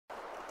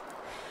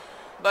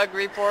Bug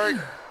report.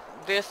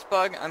 This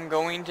bug I'm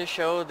going to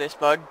show. This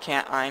bug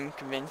can't. I'm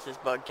convinced this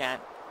bug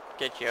can't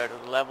get you out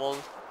of the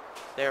levels.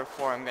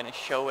 Therefore, I'm going to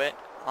show it.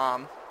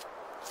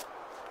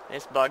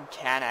 This bug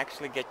can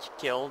actually get you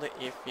killed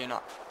if you're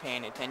not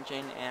paying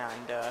attention,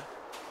 and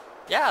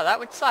yeah, that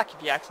would suck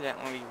if you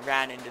accidentally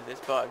ran into this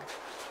bug.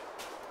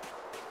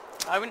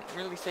 I wouldn't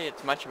really say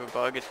it's much of a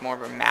bug. It's more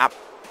of a map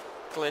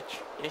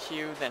glitch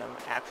issue than an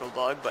actual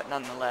bug, but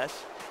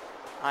nonetheless,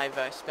 I've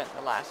spent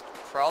the last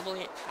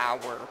probably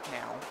hour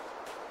now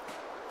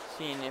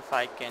seeing if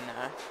I can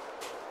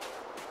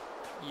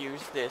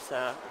use this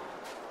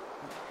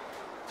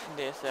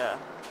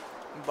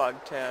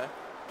bug to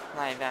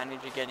my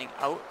advantage of getting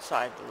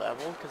outside the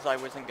level, because I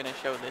wasn't going to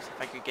show this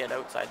if I could get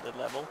outside the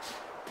level,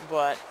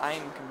 but I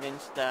am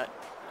convinced that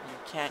you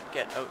can't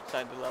get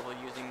outside the level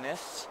using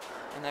this,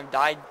 and I've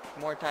died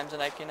more times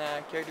than I can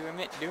care to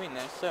admit doing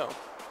this, so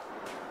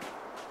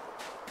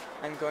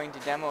I'm going to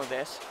demo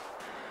this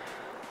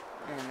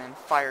and then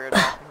fire it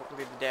off, and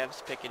hopefully the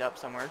devs pick it up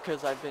somewhere,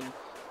 because I've been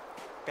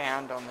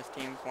banned on the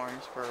Steam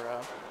forums for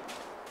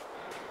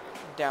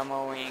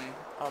demoing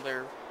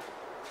other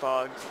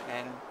bugs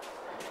and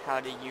how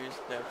to use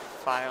the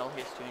file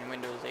history in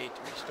Windows 8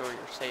 to restore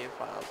your save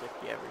files if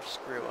you ever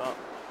screw up.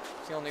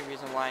 It's the only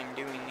reason why I'm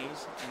doing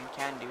these and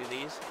can do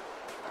these,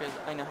 because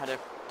I know how to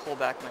pull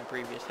back my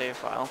previous save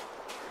file.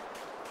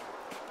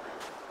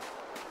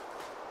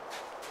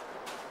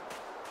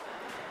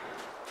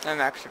 I'm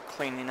actually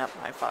cleaning up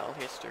my file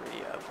history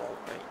vault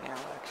right now,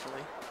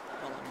 actually,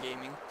 while I'm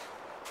gaming.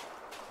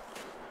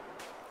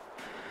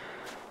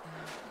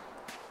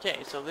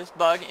 Okay, so this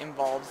bug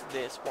involves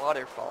this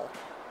waterfall.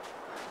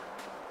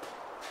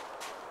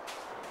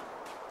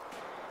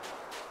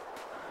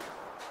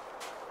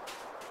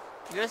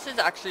 This is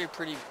actually a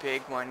pretty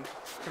big one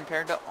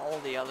compared to all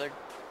the other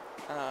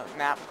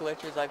map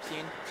glitches I've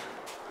seen.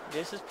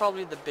 This is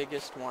probably the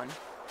biggest one.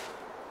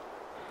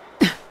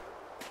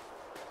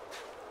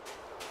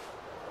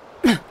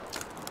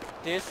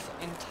 This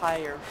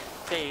entire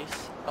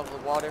face of the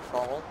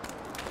waterfall,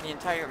 the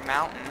entire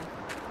mountain,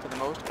 for the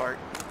most part,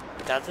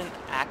 doesn't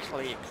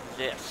actually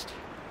exist.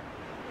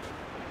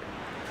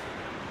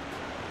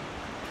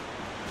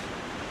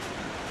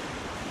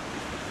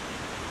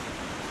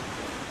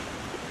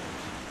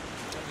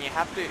 And you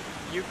have to,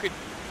 you could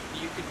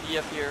be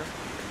up here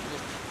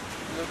just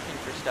looking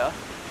for stuff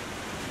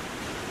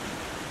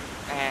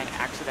and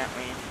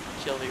accidentally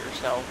kill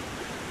yourself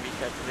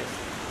because this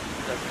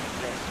doesn't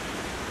exist.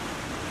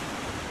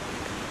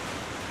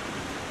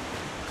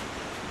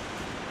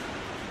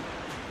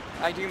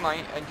 I do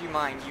mind,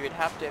 you would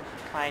have to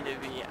kind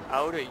of be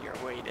out of your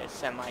way to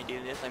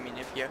semi-do this. I mean,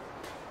 if you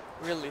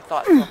really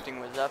thought something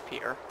was up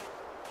here,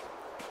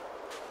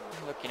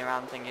 looking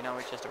around thinking, oh,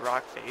 it's just a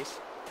rock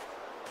face,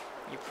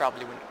 you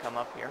probably wouldn't come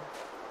up here.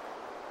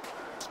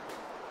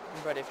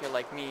 But if you're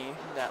like me,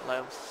 that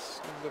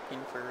loves looking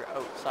for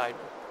outside,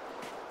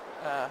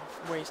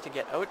 ways to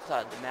get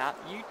outside the map,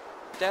 you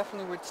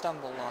definitely would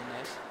stumble on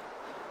this.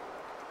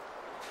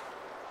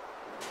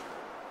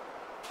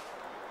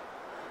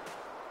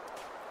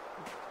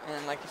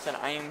 And like I said,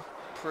 I am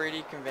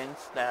pretty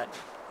convinced that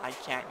I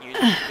can't use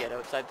it to get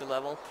outside the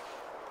level.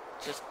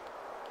 Just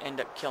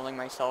end up killing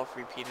myself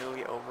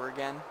repeatedly over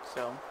again.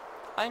 So,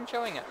 I'm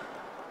showing it.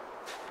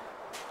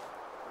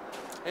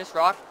 This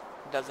rock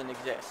doesn't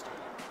exist.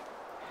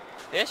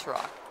 This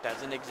rock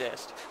doesn't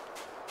exist.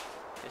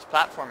 This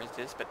platform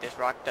exists, but this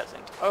rock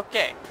doesn't.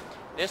 Okay,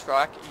 this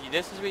rock,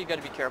 this is where you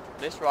gotta be careful.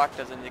 This rock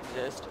doesn't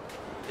exist.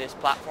 This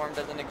platform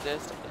doesn't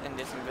exist, and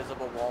this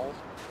invisible wall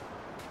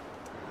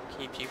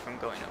keeps you from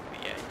going over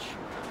the edge.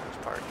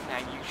 Which part? Now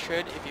you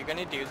should, if you're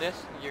gonna do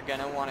this, you're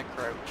gonna want to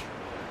crouch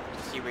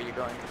to see where you're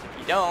going. Because if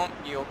you don't,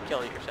 you'll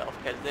kill yourself.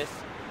 Because this,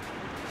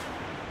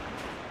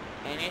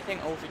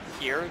 anything over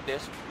here,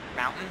 this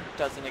mountain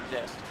doesn't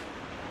exist.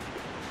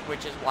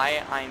 Which is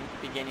why I'm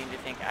beginning to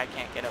think I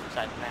can't get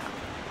outside the map.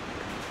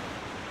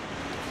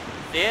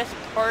 This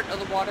part of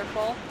the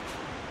waterfall,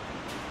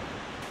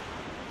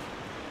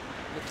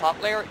 the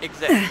top layer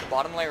exists. The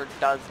bottom layer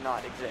does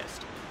not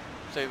exist.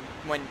 So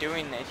when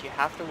doing this, you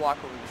have to walk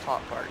over the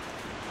top part.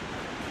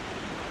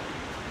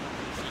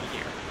 See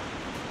here.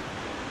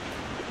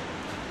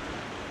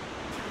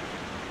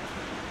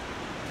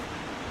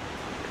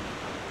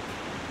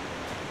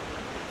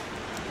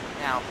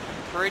 Now,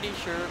 I'm pretty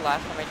sure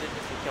last time I did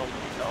this, I killed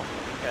myself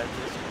because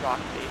this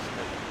rock face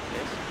doesn't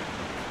exist.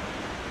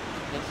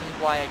 This is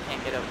why I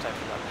can't get outside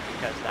the level,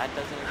 because that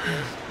doesn't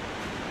exist.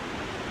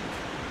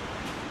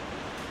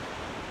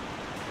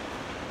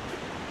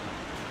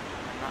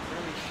 Not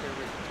really sure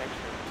where the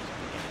texture is.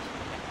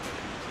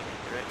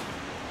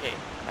 Okay,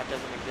 that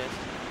doesn't exist.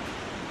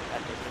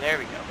 That doesn't. There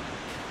we go.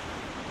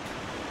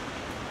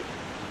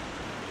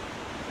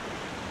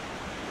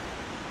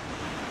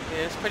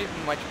 This pretty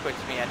much puts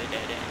me at a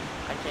dead end.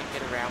 I can't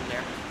get around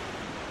there.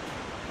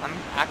 I'm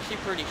actually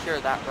pretty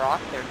sure that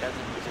rock there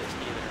doesn't exist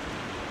either.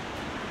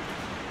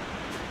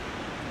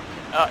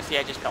 Oh, see,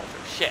 I just fell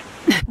through. Shit.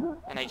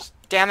 And I just...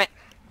 Damn it!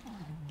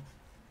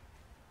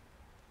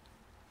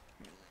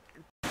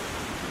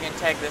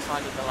 tag this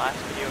onto the last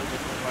video.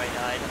 This is where I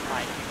died.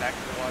 I came back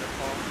to the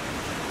waterfall.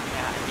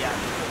 Yeah,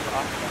 this whole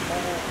rock, the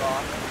whole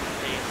rock,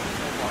 this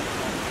whole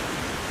waterfall.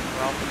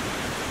 We're all going to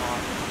use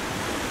on.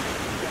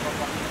 Come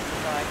up on the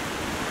other side.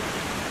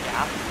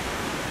 Yeah.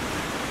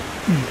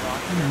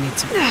 I need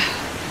to.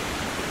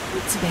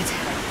 It's a bit.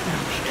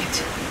 I'll make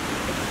it.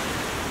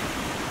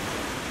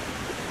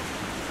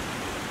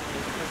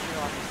 Just push it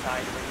on the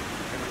side where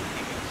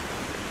everything is.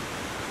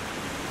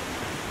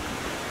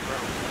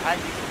 As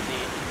you can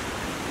see,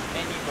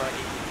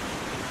 anybody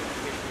can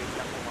officially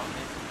stumble on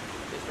this.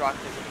 This rock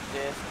doesn't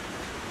exist.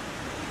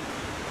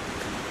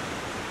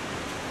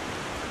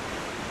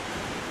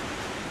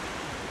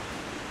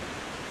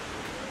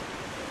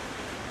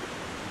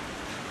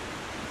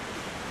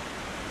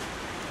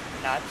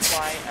 And that's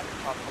why at the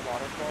top of the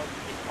waterfall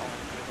you keep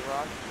falling through the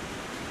rock.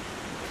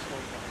 This whole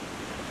rock does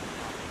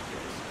not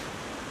exist.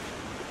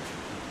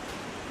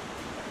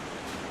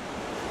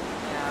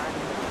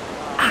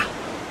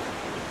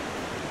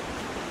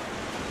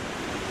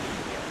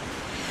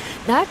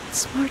 That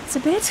smarts a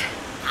bit.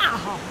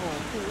 Ow!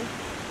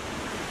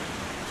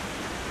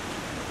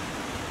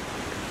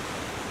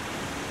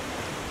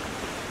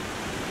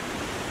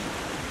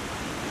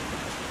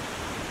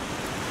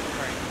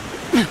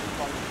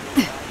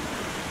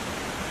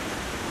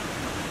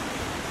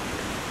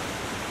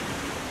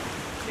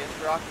 This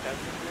rock does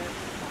exist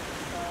on this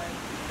side.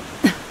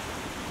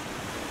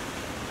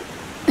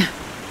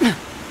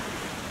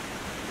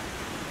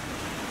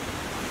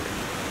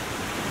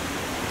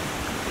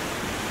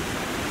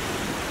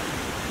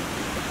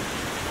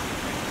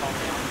 Fall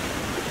down.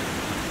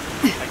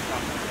 Like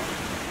drop myself.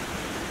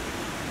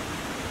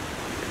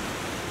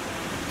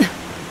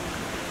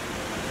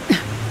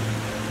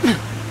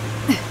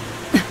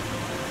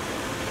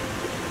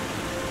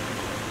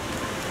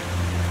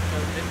 So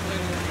this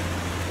literally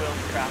will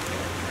trap you.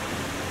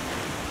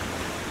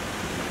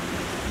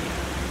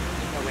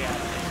 There's no way out of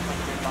this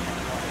once you're behind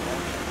the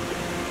waterfall.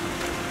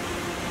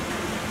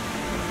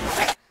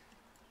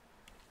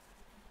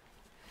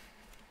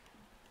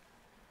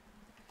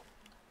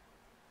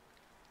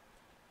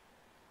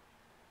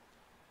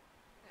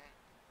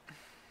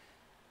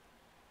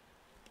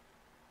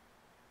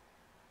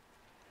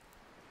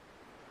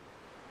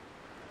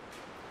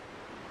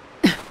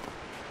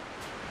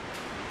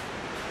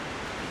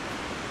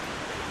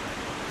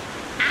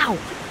 Ow!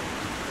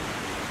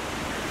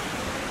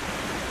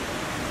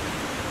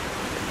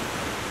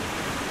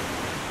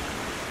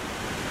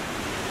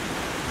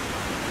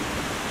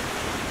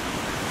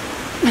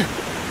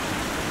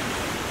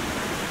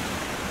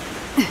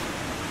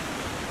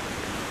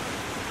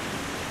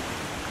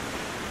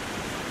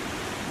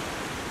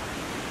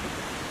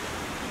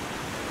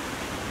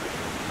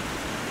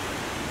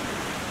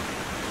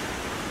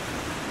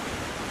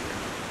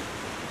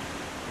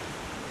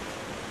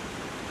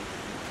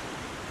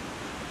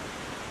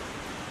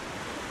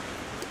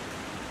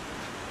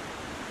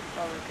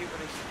 I'll repeat what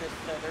I just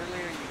said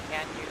earlier, you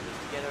can't use this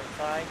to get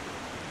outside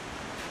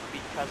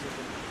because of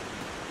the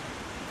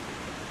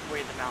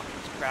way the mountain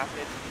is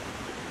crafted.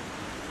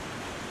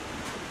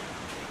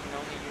 You can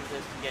only use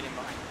this to get in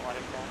behind the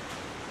waterfall.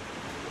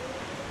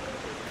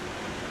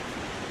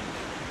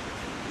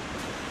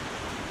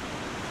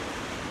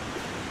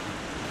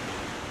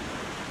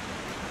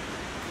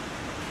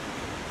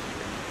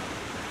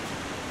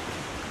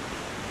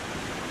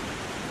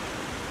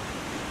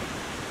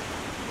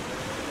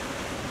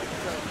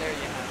 So there you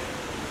have it.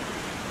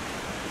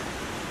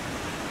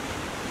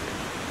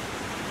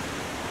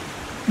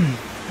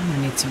 I'm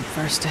gonna need some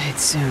first aid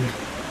soon.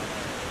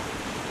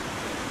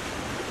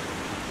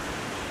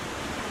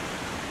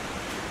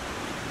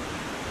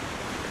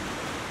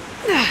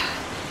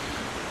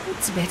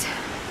 It's a bit,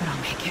 but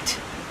I'll make it.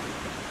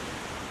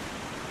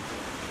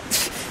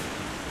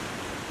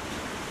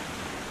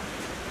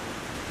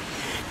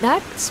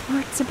 That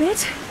smarts a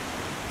bit.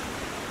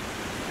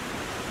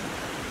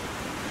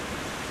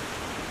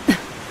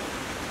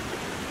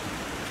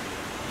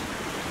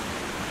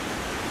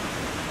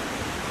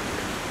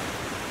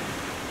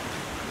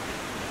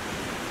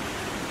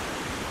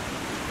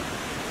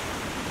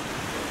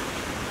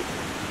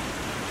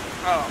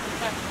 Oh,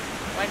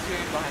 once you're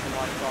in behind the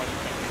waterfall, you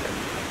can't do that.